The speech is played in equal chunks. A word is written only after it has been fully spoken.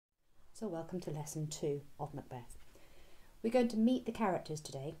So welcome to lesson 2 of Macbeth. We're going to meet the characters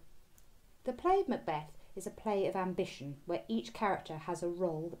today. The play of Macbeth is a play of ambition where each character has a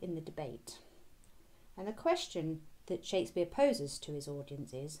role in the debate. And the question that Shakespeare poses to his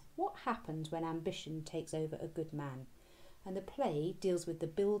audience is, what happens when ambition takes over a good man? And the play deals with the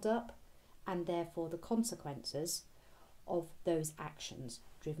build-up and therefore the consequences of those actions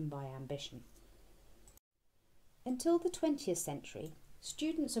driven by ambition. Until the 20th century,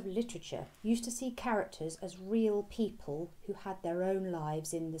 students of literature used to see characters as real people who had their own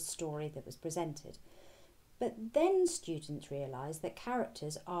lives in the story that was presented. But then students realised that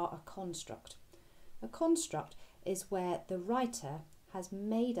characters are a construct. A construct is where the writer has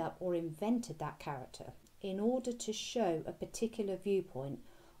made up or invented that character in order to show a particular viewpoint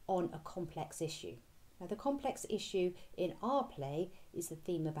on a complex issue. Now, the complex issue in our play is the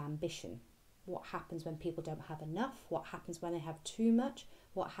theme of ambition. What happens when people don't have enough? What happens when they have too much?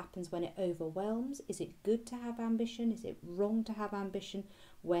 What happens when it overwhelms? Is it good to have ambition? Is it wrong to have ambition?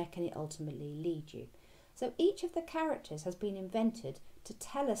 Where can it ultimately lead you? So each of the characters has been invented to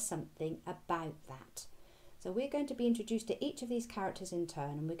tell us something about that. So we're going to be introduced to each of these characters in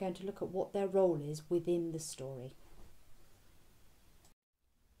turn, and we're going to look at what their role is within the story.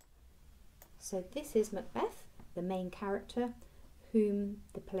 So this is Macbeth, the main character, whom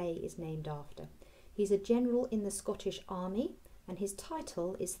the play is named after. He's a general in the Scottish army, and his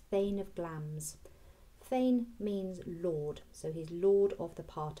title is Thane of Glamis. Thane means lord, so he's lord of the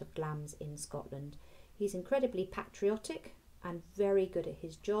part of Glamis in Scotland. He's incredibly patriotic and very good at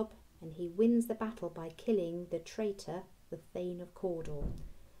his job, and he wins the battle by killing the traitor, the Thane of Cawdor.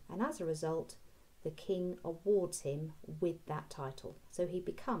 And as a result, the king awards him with that title, so he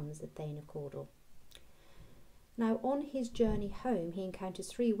becomes the Thane of Cawdor. Now, on his journey home, he encounters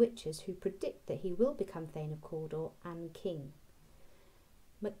 3 witches who predict that he will become Thane of Cawdor and king.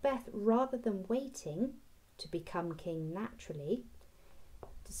 Macbeth, rather than waiting to become king naturally,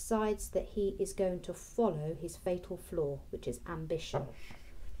 decides that he is going to follow his fatal flaw, which is ambition.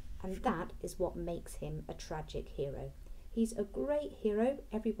 And that is what makes him a tragic hero. He's a great hero.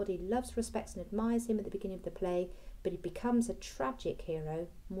 Everybody loves, respects and admires him at the beginning of the play, but he becomes a tragic hero,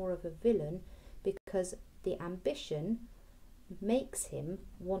 more of a villain, because the ambition makes him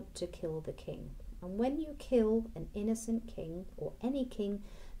want to kill the king. And when you kill an innocent king, or any king,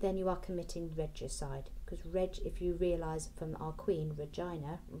 then you are committing regicide. Because reg, if you realise from our queen,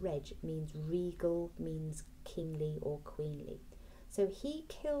 Regina, reg means regal, means kingly or queenly. So he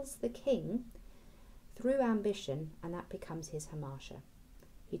kills the king through ambition, and that becomes his hamasha.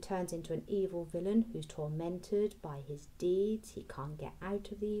 He turns into an evil villain who's tormented by his deeds. He can't get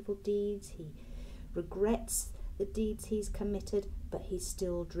out of the evil deeds. He regrets the deeds he's committed, but he's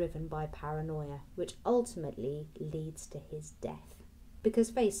still driven by paranoia, which ultimately leads to his death. Because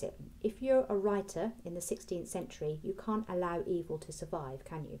face it, if you're a writer in the 16th century, you can't allow evil to survive,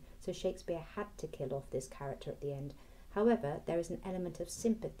 can you? So Shakespeare had to kill off this character at the end. However, there is an element of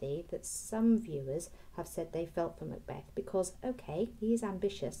sympathy that some viewers have said they felt for Macbeth, because, okay, he is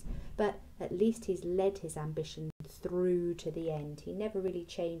ambitious, but at least he's led his ambition through to the end. He never really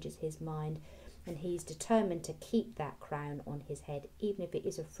changes his mind, and he's determined to keep that crown on his head, even if it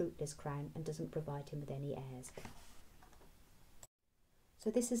is a fruitless crown and doesn't provide him with any heirs. So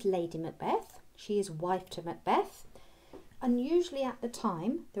this is Lady Macbeth. She is wife to Macbeth. Unusually at the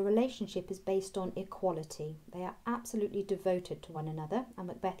time, the relationship is based on equality. They are absolutely devoted to one another, and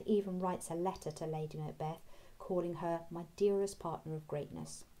Macbeth even writes a letter to Lady Macbeth calling her my dearest partner of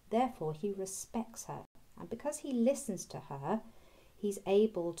greatness. Therefore, he respects her, and because he listens to her, he's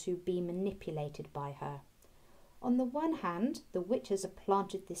able to be manipulated by her. On the one hand, the witches have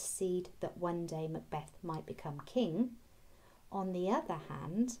planted this seed that one day Macbeth might become king. On the other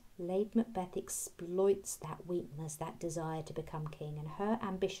hand, Lady Macbeth exploits that weakness, that desire to become king, and her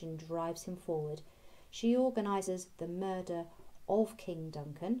ambition drives him forward. She organises the murder of King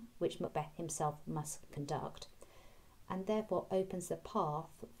Duncan, which Macbeth himself must conduct, and therefore opens the path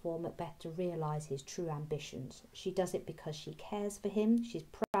for Macbeth to realise his true ambitions. She does it because she cares for him, she's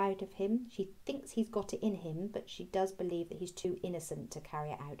proud of him, she thinks he's got it in him, but she does believe that he's too innocent to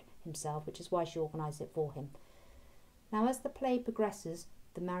carry it out himself, which is why she organises it for him. Now, as the play progresses,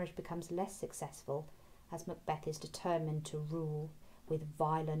 the marriage becomes less successful, as Macbeth is determined to rule with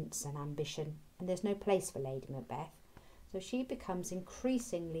violence and ambition, and there's no place for Lady Macbeth. So she becomes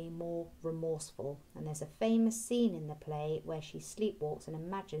increasingly more remorseful, and there's a famous scene in the play where she sleepwalks and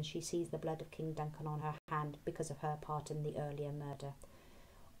imagines she sees the blood of King Duncan on her hand because of her part in the earlier murder.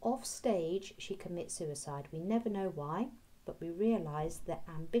 Off stage, she commits suicide. We never know why, but we realise that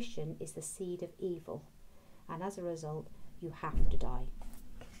ambition is the seed of evil, and as a result, you have to die.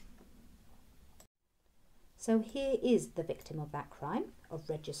 So here is the victim of that crime, of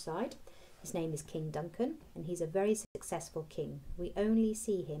regicide. His name is King Duncan, and he's a very successful king. We only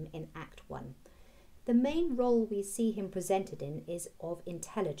see him in Act 1. The main role we see him presented in is of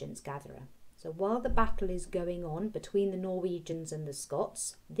intelligence gatherer. So while the battle is going on between the Norwegians and the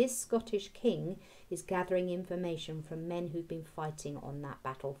Scots, this Scottish king is gathering information from men who've been fighting on that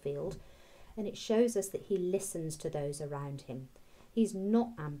battlefield, and it shows us that he listens to those around him. He's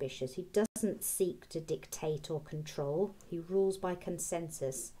not ambitious. He doesn't seek to dictate or control. He rules by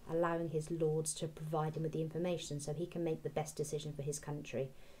consensus, allowing his lords to provide him with the information so he can make the best decision for his country.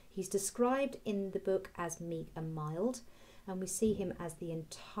 He's described in the book as meek and mild, and we see him as the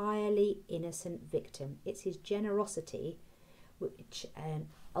entirely innocent victim. It's his generosity which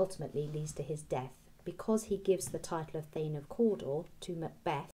ultimately leads to his death, because he gives the title of Thane of Cawdor to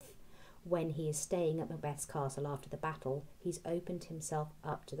Macbeth. When he is staying at Macbeth's castle after the battle, he's opened himself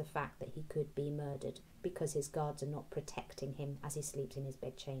up to the fact that he could be murdered because his guards are not protecting him as he sleeps in his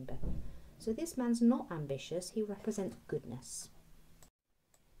bedchamber. So this man's not ambitious, he represents goodness.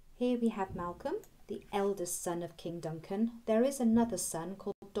 Here we have Malcolm, the eldest son of King Duncan. There is another son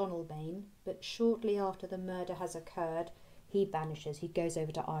called Donalbain, but shortly after the murder has occurred, he vanishes. He goes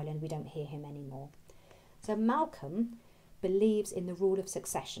over to Ireland. We don't hear him anymore. So Malcolm believes in the rule of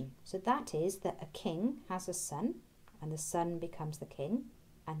succession. So that is that a king has a son, and the son becomes the king,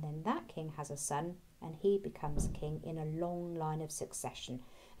 and then that king has a son, and he becomes king in a long line of succession.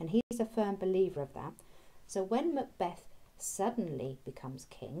 And he's a firm believer of that. So when Macbeth suddenly becomes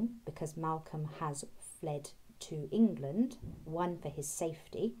king, because Malcolm has fled to England, one for his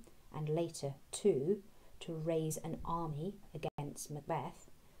safety, and later two, to raise an army against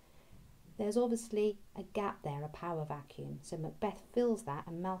Macbeth, there's obviously a gap there, a power vacuum. So Macbeth fills that,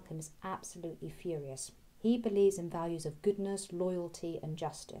 and Malcolm is absolutely furious. He believes in values of goodness, loyalty and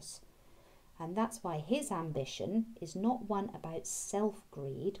justice. And that's why his ambition is not one about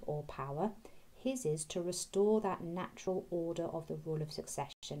self-greed or power. His is to restore that natural order of the rule of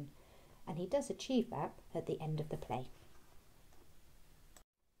succession. And he does achieve that at the end of the play.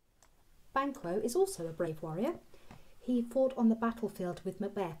 Banquo is also a brave warrior. He fought on the battlefield with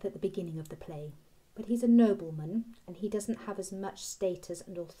Macbeth at the beginning of the play, but he's a nobleman and he doesn't have as much status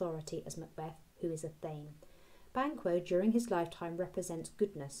and authority as Macbeth, who is a thane. Banquo during his lifetime represents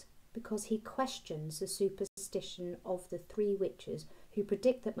goodness because he questions the superstition of the three witches who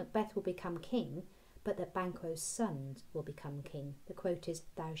predict that Macbeth will become king, but that Banquo's sons will become king. The quote is,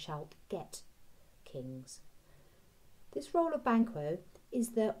 "Thou shalt get kings." This role of Banquo is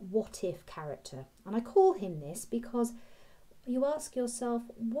the what-if character, and I call him this because you ask yourself,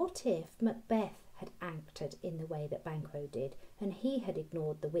 what if Macbeth had acted in the way that Banquo did and he had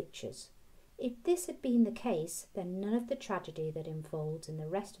ignored the witches? If this had been the case, then none of the tragedy that unfolds in the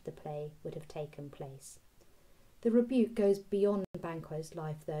rest of the play would have taken place. The rebuke goes beyond Banquo's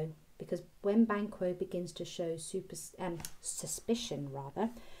life though, because when Banquo begins to show suspicion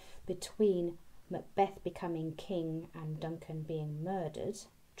between Macbeth becoming king and Duncan being murdered,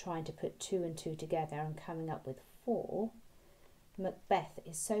 trying to put two and two together and coming up with 4, Macbeth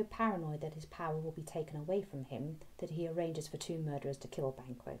is so paranoid that his power will be taken away from him that he arranges for 2 murderers to kill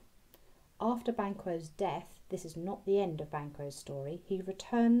Banquo. After Banquo's death, this is not the end of Banquo's story. He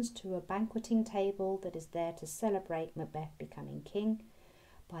returns to a banqueting table that is there to celebrate Macbeth becoming king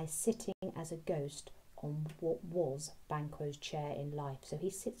by sitting as a ghost on what was Banquo's chair in life. So he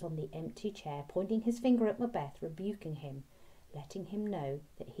sits on the empty chair, pointing his finger at Macbeth, rebuking him, letting him know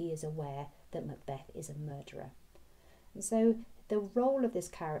that he is aware that Macbeth is a murderer. And so the role of this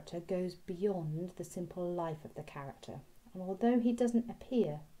character goes beyond the simple life of the character. And although he doesn't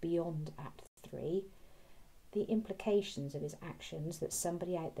appear beyond Act 3, the implications of his actions, that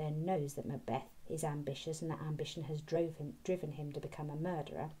somebody out there knows that Macbeth is ambitious and that ambition has driven him to become a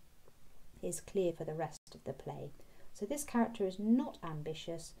murderer, is clear for the rest of the play. So this character is not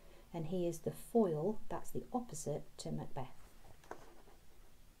ambitious, and he is the foil, that's the opposite to Macbeth.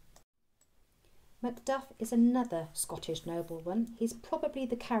 Macduff is another Scottish nobleman. He's probably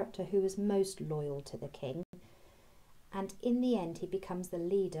the character who is most loyal to the king, and in the end he becomes the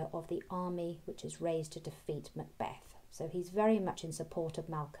leader of the army which is raised to defeat Macbeth. So he's very much in support of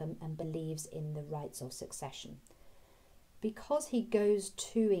Malcolm and believes in the rights of succession. Because he goes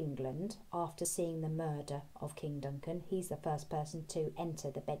to England after seeing the murder of King Duncan, he's the first person to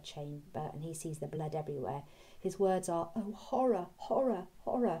enter the bedchamber and he sees the blood everywhere. His words are, "Oh, horror, horror,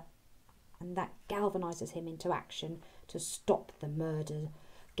 horror." And that galvanises him into action to stop the murder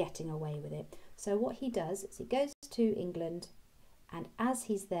getting away with it. So what he does is he goes to England, and as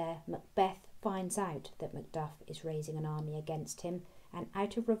he's there, Macbeth finds out that Macduff is raising an army against him, and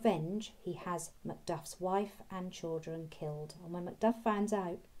out of revenge he has Macduff's wife and children killed. And when Macduff finds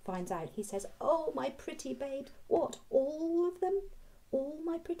out, he says, "Oh, my pretty babes." "What, all of them? All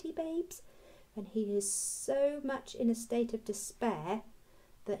my pretty babes?" And he is so much in a state of despair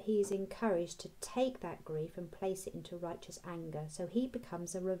that he is encouraged to take that grief and place it into righteous anger. So he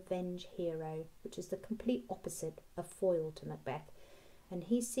becomes a revenge hero, which is the complete opposite of foil to Macbeth. And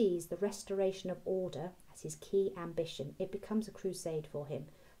he sees the restoration of order as his key ambition. It becomes a crusade for him.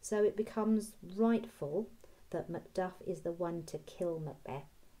 So it becomes rightful that Macduff is the one to kill Macbeth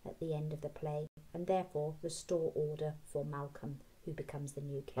at the end of the play, and therefore restore order for Malcolm, who becomes the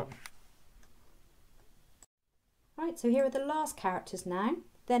new king. Right, so here are the last characters now.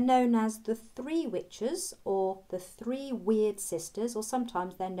 They're known as the Three Witches, or the Three Weird Sisters, or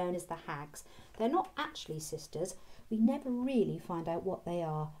sometimes they're known as the Hags. They're not actually sisters. We never really find out what they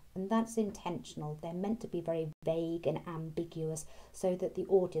are, and that's intentional. They're meant to be very vague and ambiguous so that the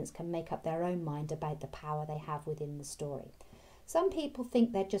audience can make up their own mind about the power they have within the story. Some people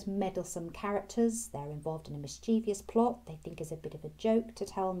think they're just meddlesome characters. They're involved in a mischievous plot. They think it's a bit of a joke to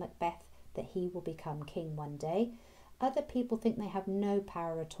tell Macbeth that he will become king one day. Other people think they have no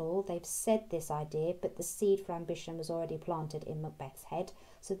power at all. They've said this idea, but the seed for ambition was already planted in Macbeth's head,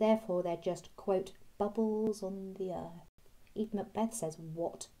 so therefore they're just, quote, bubbles on the earth. Even Macbeth says,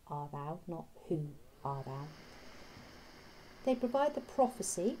 "What are thou?" not "Who are thou?" They provide the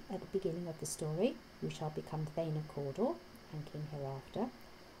prophecy at the beginning of the story: "We shall become Thane of Cawdor and king hereafter."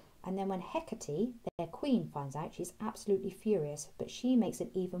 And then when Hecate, their queen, finds out, she's absolutely furious, but she makes an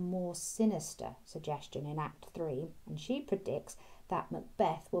even more sinister suggestion in Act 3, and she predicts that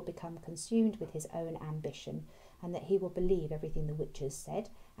Macbeth will become consumed with his own ambition and that he will believe everything the witches said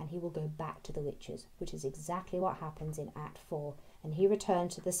and he will go back to the witches, which is exactly what happens in Act 4. And he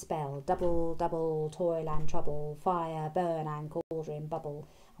returns to the spell, double, double, toil and trouble, fire, burn and cauldron bubble.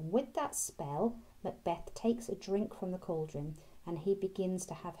 And with that spell, Macbeth takes a drink from the cauldron and he begins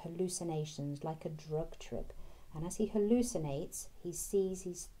to have hallucinations like a drug trip. And as he hallucinates, he sees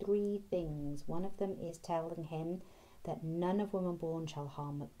these three things. One of them is telling him that none of women born shall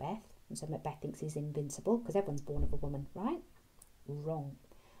harm Macbeth. And so Macbeth thinks he's invincible because everyone's born of a woman, right? Wrong.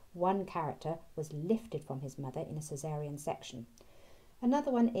 One character was lifted from his mother in a caesarean section.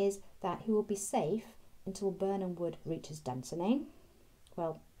 Another one is that he will be safe until Birnam Wood reaches Dunsinane.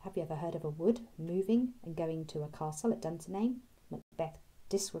 Well, have you ever heard of a wood moving and going to a castle at Dunsinane? Macbeth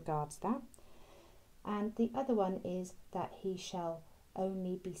disregards that. And the other one is that he shall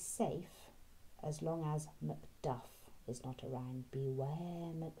only be safe as long as Macduff is not around.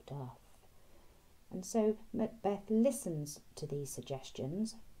 Beware Macduff. And so Macbeth listens to these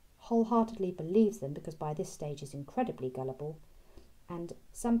suggestions, wholeheartedly believes them because by this stage he's incredibly gullible, and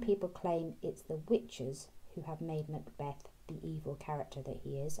some people claim it's the witches who have made Macbeth the evil character that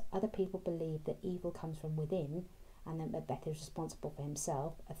he is. Other people believe that evil comes from within and that Macbeth is responsible for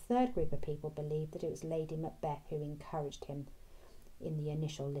himself. A third group of people believe that it was Lady Macbeth who encouraged him in the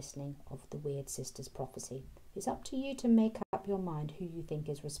initial listening of the Weird Sisters prophecy. It's up to you to make up your mind who you think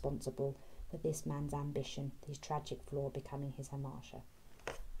is responsible for this man's ambition, his tragic flaw becoming his hamartia.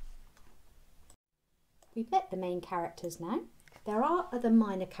 We've met the main characters now. There are other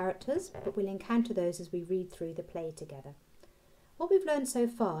minor characters, but we'll encounter those as we read through the play together. What we've learned so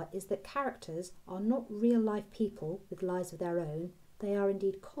far is that characters are not real-life people with lives of their own. They are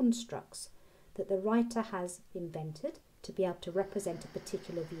indeed constructs that the writer has invented to be able to represent a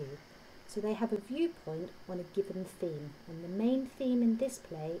particular view. So they have a viewpoint on a given theme, and the main theme in this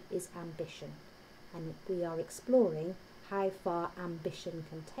play is ambition. And we are exploring how far ambition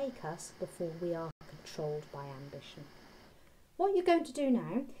can take us before we are controlled by ambition. What you're going to do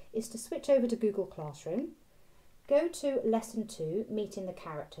now is to switch over to Google Classroom, go to Lesson 2, Meeting the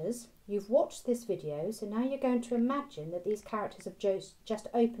Characters. You've watched this video, so now you're going to imagine that these characters have just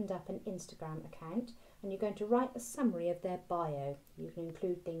opened up an Instagram account, and you're going to write a summary of their bio. You can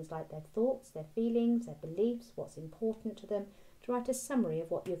include things like their thoughts, their feelings, their beliefs, what's important to them, to write a summary of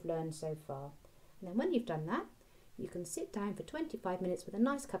what you've learned so far. And then when you've done that, you can sit down for 25 minutes with a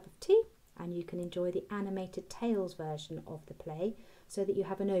nice cup of tea, and you can enjoy the animated Tales version of the play so that you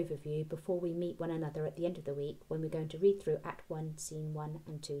have an overview before we meet one another at the end of the week when we're going to read through Act 1, Scene 1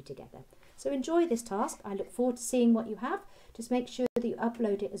 and 2 together. So enjoy this task. I look forward to seeing what you have. Just make sure that you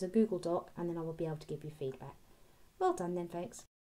upload it as a Google Doc and then I will be able to give you feedback. Well done then, folks.